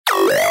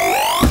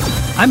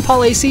I'm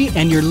Paul Acey,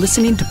 and you're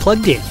listening to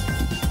Plugged In.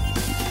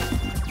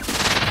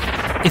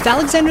 If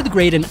Alexander the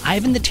Great and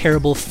Ivan the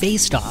Terrible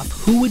faced off,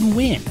 who would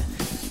win?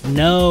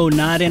 No,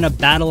 not in a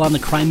battle on the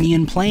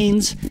Crimean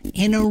Plains,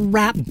 in a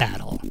rap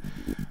battle.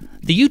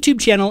 The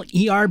YouTube channel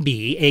ERB,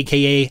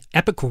 aka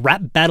Epic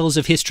Rap Battles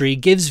of History,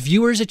 gives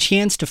viewers a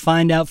chance to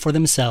find out for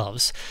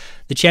themselves.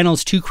 The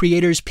channel's two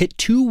creators pit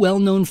two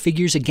well-known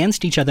figures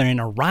against each other in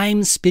a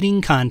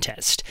rhyme-spitting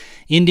contest.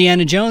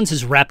 Indiana Jones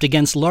has rapped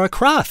against Lara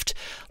Croft.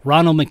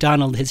 Ronald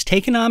McDonald has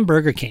taken on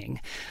Burger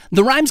King.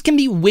 The rhymes can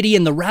be witty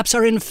and the raps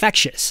are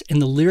infectious,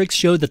 and the lyrics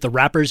show that the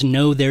rappers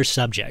know their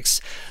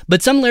subjects.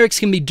 But some lyrics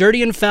can be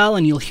dirty and foul,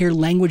 and you'll hear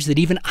language that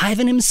even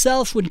Ivan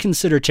himself would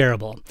consider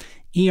terrible.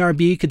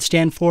 ERB could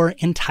stand for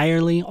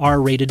Entirely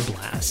R-Rated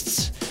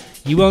Blasts.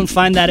 You won't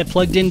find that at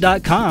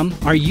PluggedIn.com.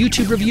 Our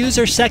YouTube reviews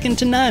are second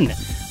to none.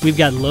 We've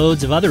got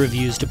loads of other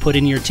reviews to put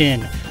in your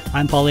tin.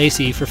 I'm Paul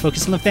Acey for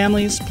Focus on the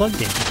Family's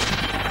Plugged In.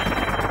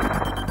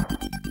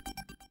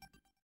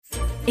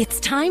 It's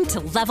time to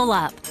level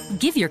up.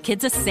 Give your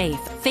kids a safe,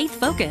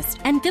 faith-focused,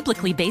 and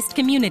biblically based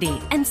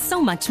community, and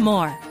so much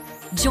more.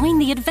 Join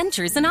the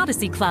Adventures in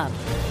Odyssey Club.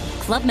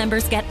 Club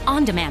members get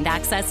on-demand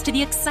access to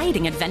the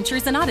exciting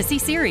Adventures in Odyssey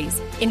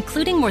series,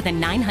 including more than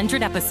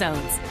 900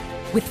 episodes.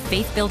 With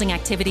faith-building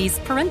activities,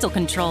 parental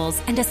controls,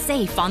 and a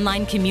safe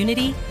online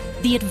community,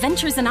 the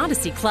Adventures in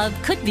Odyssey Club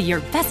could be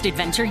your best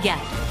adventure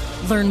yet.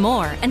 Learn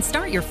more and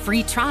start your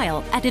free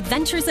trial at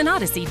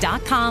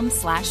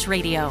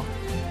adventuresinodyssey.com/radio.